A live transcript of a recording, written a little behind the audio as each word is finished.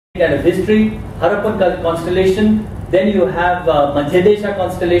kind of history, Harappan constellation, then you have Madhyadesha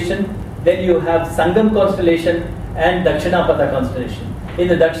constellation, then you have Sangam constellation and Dakshinapatha constellation. In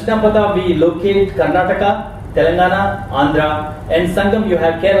the Dakshinapatha we locate Karnataka, Telangana, Andhra, and Sangam you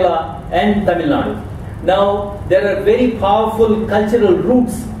have Kerala and Tamil Nadu. Now there are very powerful cultural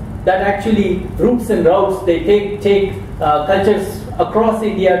roots that actually roots and routes they take cultures across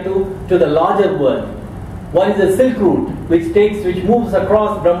India to the larger world. One is the Silk Route, which moves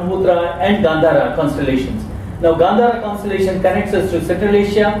across Brahmaputra and Gandhara constellations. Now Gandhara constellation connects us to Central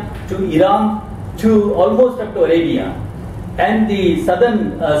Asia, to Iran, to almost up to Arabia. And the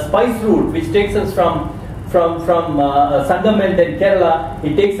southern spice route, which takes us from Sangam and then Kerala,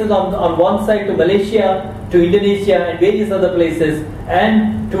 it takes us on one side to Malaysia, to Indonesia and various other places,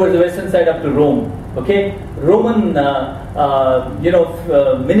 and towards the western side up to Rome. Okay, Roman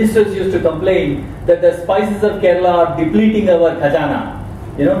ministers used to complain that the spices of Kerala are depleting our khazana.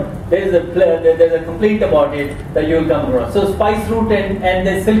 There is a complaint about it that you will come across. So spice route and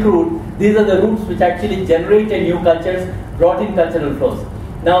the Silk Route, these are the routes which actually generated new cultures, brought in cultural flows.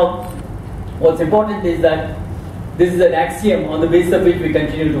 Now, what's important is that this is an axiom on the basis of which we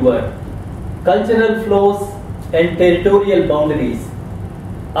continue to work. Cultural flows and territorial boundaries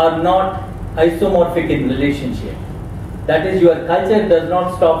are not isomorphic in relationship. That is, your culture does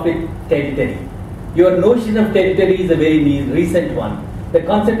not stop with territory. Your notion of territory is a very recent one. The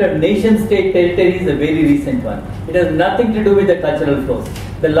concept of nation-state territory is a very recent one. It has nothing to do with the cultural flows.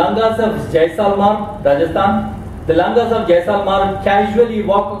 The Langas of Jaisalmer, Rajasthan, the Langas of Jaisalmer casually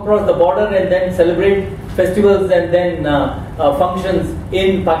walk across the border and then celebrate festivals and then functions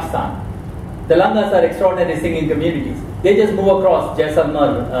in Pakistan. The Langas are extraordinary singing communities. They just move across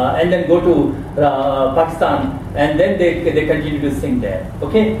Jaisalmer and then go to Pakistan, and then they continue to sing there.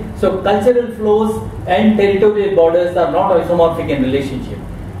 Okay, so cultural flows and territorial borders are not isomorphic in relationship.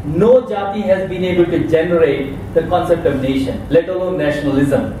 No jati has been able to generate the concept of nation, let alone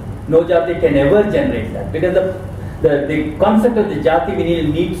nationalism. No jati can ever generate that, because the concept of the jati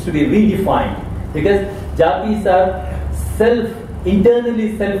needs to be redefined, because jatis are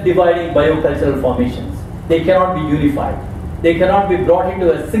internally self-dividing biocultural formations. They cannot be unified. They cannot be brought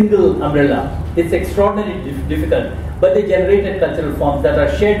into a single umbrella. It's extraordinarily difficult, but they generated cultural forms that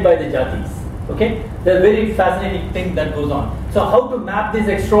are shared by the jatis. Okay? There's a very fascinating thing that goes on. So how to map this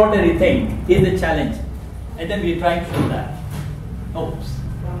extraordinary thing is the challenge. And then we're trying to do that. Oops.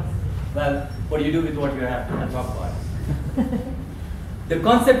 Well, what do you do with what you have? I'll talk about it. The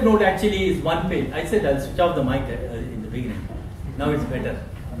concept note actually is one page. I said I'll switch off the mic in the beginning. Now it's better.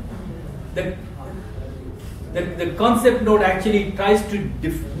 The concept note actually tries to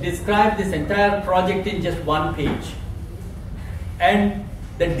describe this entire project in just one page. And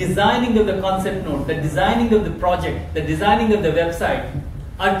the designing of the concept note, the designing of the project, the designing of the website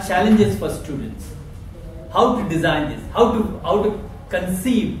are challenges for students. How to design this, how to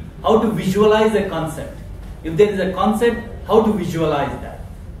conceive, how to visualize a concept. If there is a concept, how to visualize that.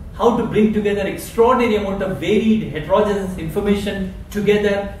 How to bring together extraordinary amount of varied, heterogeneous information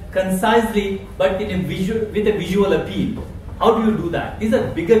together concisely, but with a visual appeal. How do you do that? These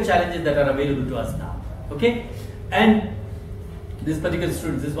are bigger challenges that are available to us now. Okay? And this particular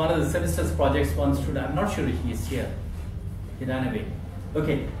student, this is one of the semester's projects, one student, I'm not sure if he is here. He ran away.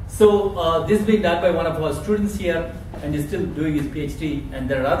 Okay, so this is being done by one of our students here, and he's still doing his PhD, and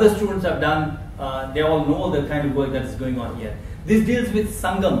there are other students who have done, they all know the kind of work that is going on here. This deals with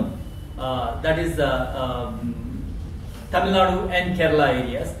Sangam, that is Tamil Nadu and Kerala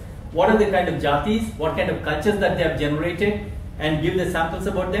areas. What are the kind of jatis, what kind of cultures that they have generated, and give the samples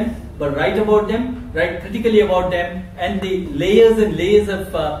about them, but write about them, write critically about them, and the layers and layers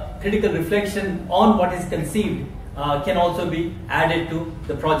of critical reflection on what is conceived can also be added to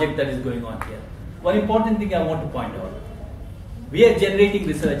the project that is going on here. One important thing I want to point out, we are generating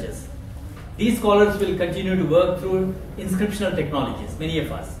researchers. These scholars will continue to work through inscriptional technologies, many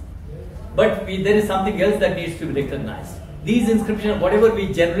of us. But there is something else that needs to be recognized. These inscriptions, whatever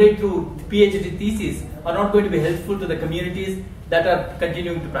we generate through PhD theses, are not going to be helpful to the communities that are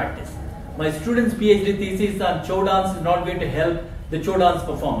continuing to practice. My student's PhD thesis on Chow dance is not going to help the Chow dance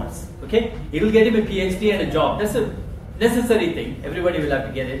performers. Okay? It will get him a PhD and a job. That's a necessary thing. Everybody will have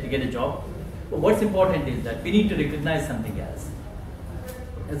to get it to get a job. But what's important is that we need to recognize something else.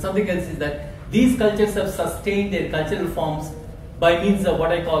 And something else is that these cultures have sustained their cultural forms by means of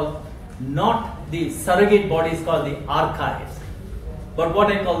what I call not the surrogate bodies called the archives, but what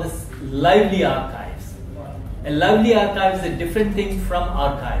I call this lively archives. A lively archive is a different thing from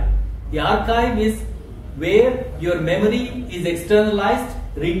archive. The archive is where your memory is externalized,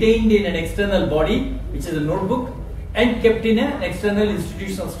 retained in an external body, which is a notebook, and kept in an external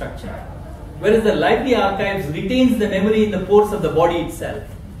institutional structure. Whereas the lively archives retains the memory in the pores of the body itself.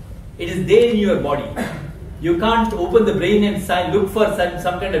 It is there in your body. You can't open the brain and look for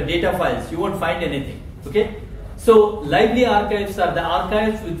some kind of data files. You won't find anything. Okay? So lively archives are the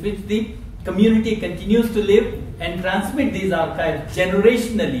archives with which the community continues to live and transmit these archives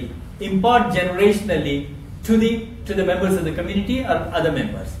generationally, impart generationally to the members of the community or other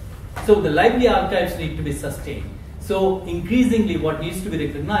members. So the lively archives need to be sustained. So increasingly what needs to be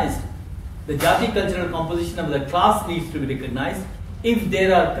recognized, the Jati cultural composition of the class needs to be recognized. If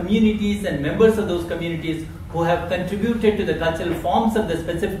there are communities and members of those communities who have contributed to the cultural forms of the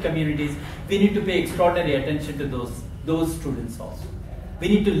specific communities, we need to pay extraordinary attention to those students also. We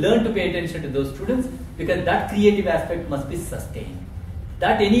need to learn to pay attention to those students because that creative aspect must be sustained.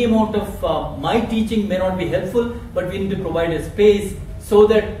 That any amount of my teaching may not be helpful, but we need to provide a space so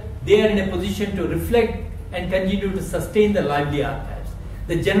that they are in a position to reflect and continue to sustain the lively archives.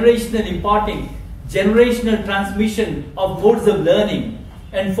 The generational imparting, generational transmission of modes of learning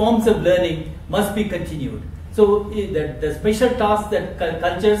and forms of learning must be continued. So the special task that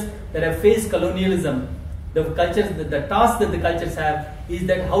cultures that have faced colonialism, the task that the cultures have is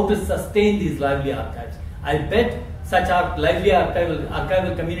that how to sustain these lively archives. I bet such lively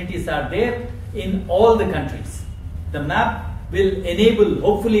archival communities are there in all the countries. The map will enable,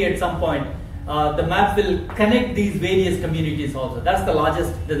 hopefully at some point, the map will connect these various communities also. That's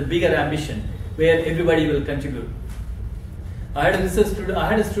the bigger ambition, where everybody will contribute. I had a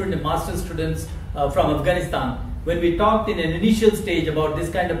student, a master's student from Afghanistan. When we talked in an initial stage about this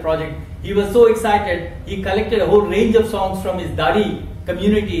kind of project, he was so excited, he collected a whole range of songs from his Dadi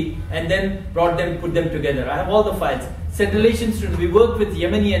community and then put them together. I have all the files. Central Asian students, we work with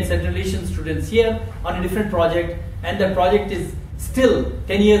Yemeni and Central Asian students here on a different project, and the project is still,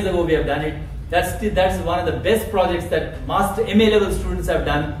 10 years ago we have done it. That's one of the best projects that master MA level students have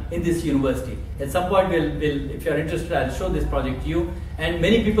done in this university. At some point, if you are interested, I'll show this project to you. And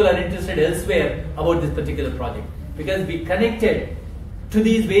many people are interested elsewhere about this particular project because we connected to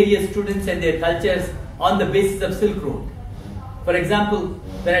these various students and their cultures on the basis of Silk Road. For example,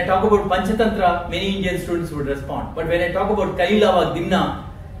 when I talk about Panchatantra, many Indian students would respond. But when I talk about Kailava, Dimna,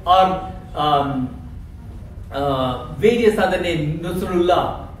 or various other names,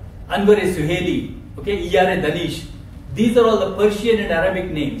 Nusrullah, Anwar-e Suhaili, okay, Iyar-e Danish, these are all the Persian and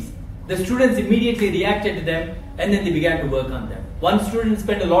Arabic names. The students immediately reacted to them and then they began to work on them. One student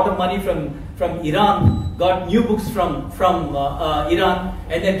spent a lot of money from Iran, got new books from Iran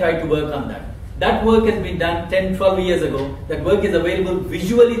and then tried to work on that. That work has been done 10, 12 years ago. That work is available.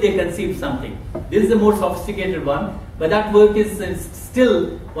 Visually they conceived something. This is the more sophisticated one, but that work is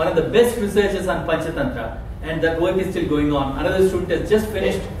still one of the best researches on Panchatantra, and that work is still going on. Another student has just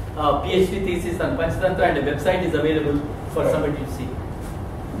finished PhD thesis on Panchatantra and a website is available for somebody to see.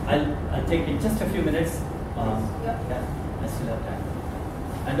 I'll take it just a few minutes. Yeah, I still have time.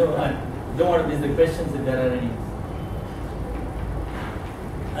 I don't want to miss the questions if there are any.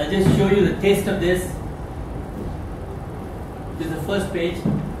 I'll just show you the taste of this. This is the first page.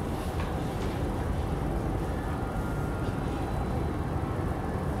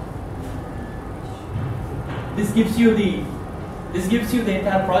 This gives you the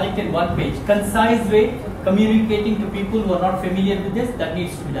entire project in one page. Concise way, communicating to people who are not familiar with this, that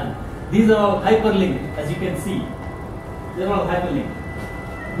needs to be done. These are all hyperlinked, as you can see. These are all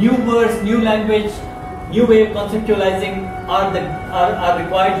hyperlinked. New words, new language, new way of conceptualizing are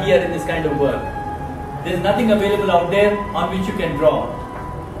required here in this kind of work. There is nothing available out there on which you can draw.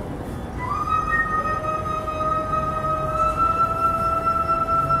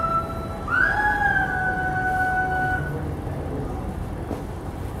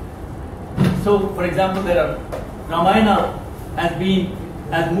 So, for example, Ramayana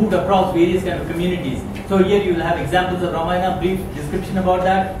has moved across various kind of communities. So here you will have examples of Ramayana, brief description about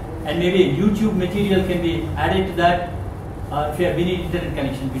that, and maybe a YouTube material can be added to that if you have any internet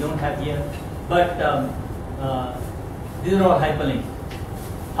connection. We don't have here, but these are all hyperlinked.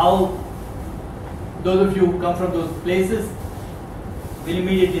 How those of you who come from those places will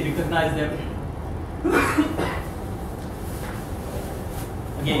immediately recognize them.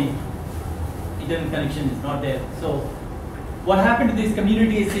 Again, internet connection is not there. So what happened to these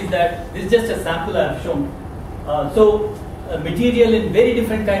communities is that this is just a sample I have shown. Material in very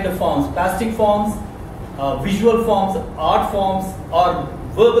different kind of forms, plastic forms, visual forms, art forms, or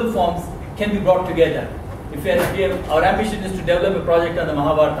verbal forms can be brought together. Our ambition is to develop a project on the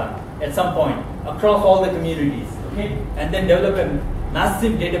Mahabharata at some point across all the communities, okay, and then develop a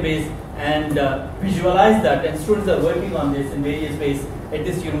massive database and visualize that. And students are working on this in various ways at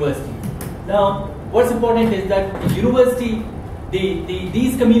this university. Now, what's important is that the university,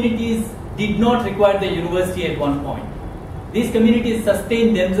 these communities did not require the university at one point. These communities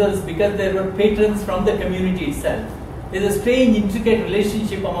sustained themselves because there were patrons from the community itself. There's a strange, intricate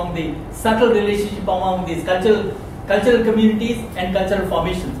relationship among the subtle relationship among these cultural communities and cultural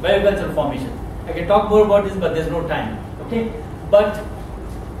formations, biocultural formations. I can talk more about this, but there's no time. Okay, but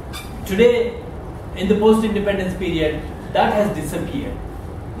today, in the post-independence period, that has disappeared.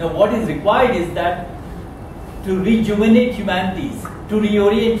 Now, what is required is that to rejuvenate humanities, to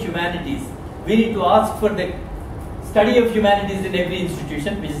reorient humanities, we need to ask for the study of humanities in every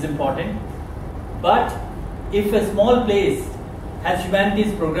institution, which is important. But if a small place has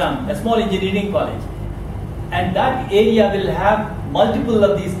humanities program, a small engineering college, and that area will have multiple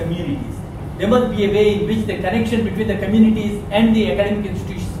of these communities, there must be a way in which the connection between the communities and the academic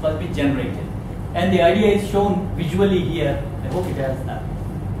institutions must be generated. And the idea is shown visually here. I hope it has that.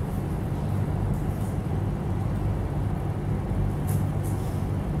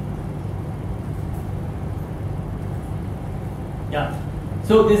 Yeah.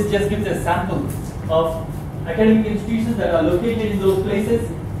 So this just gives a sample of academic institutions that are located in those places,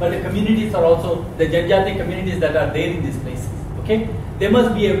 but the communities are also the Janjati communities that are there in these places. Okay? There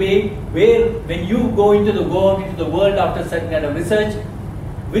must be a way where when you go out into the world after certain kind of research,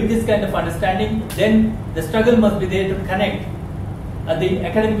 with this kind of understanding, then the struggle must be there to connect the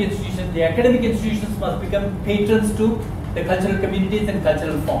academic institutions. The academic institutions must become patrons to the cultural communities and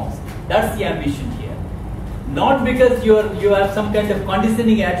cultural forms. That's the ambition here. Not because you have some kind of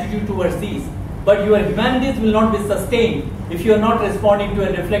condescending attitude towards these, but your humanities will not be sustained if you are not responding to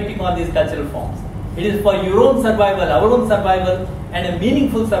and reflecting on these cultural forms. It is for your own survival, our own survival, and a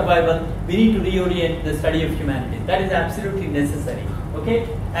meaningful survival, we need to reorient the study of humanities. That is absolutely necessary. Okay?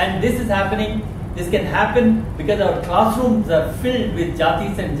 And this is happening, this can happen because our classrooms are filled with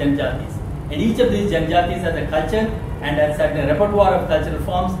Jatis and Janjatis. And each of these Janjatis has a culture and has a repertoire of cultural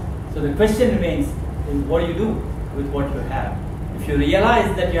forms. So the question remains, what do you do with what you have? If you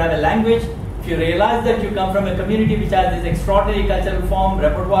realize that you have a language, if you realize that you come from a community which has this extraordinary cultural form,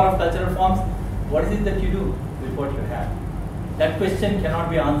 repertoire of cultural forms, what is it that you do with what you have? That question cannot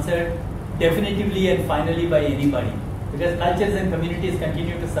be answered definitively and finally by anybody, because cultures and communities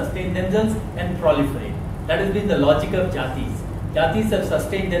continue to sustain themselves and proliferate. That has been the logic of Jatis. Jatis have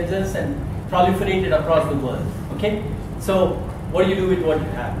sustained themselves and proliferated across the world. Okay? So, what do you do with what you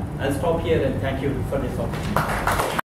have? I'll stop here and thank you for this opportunity.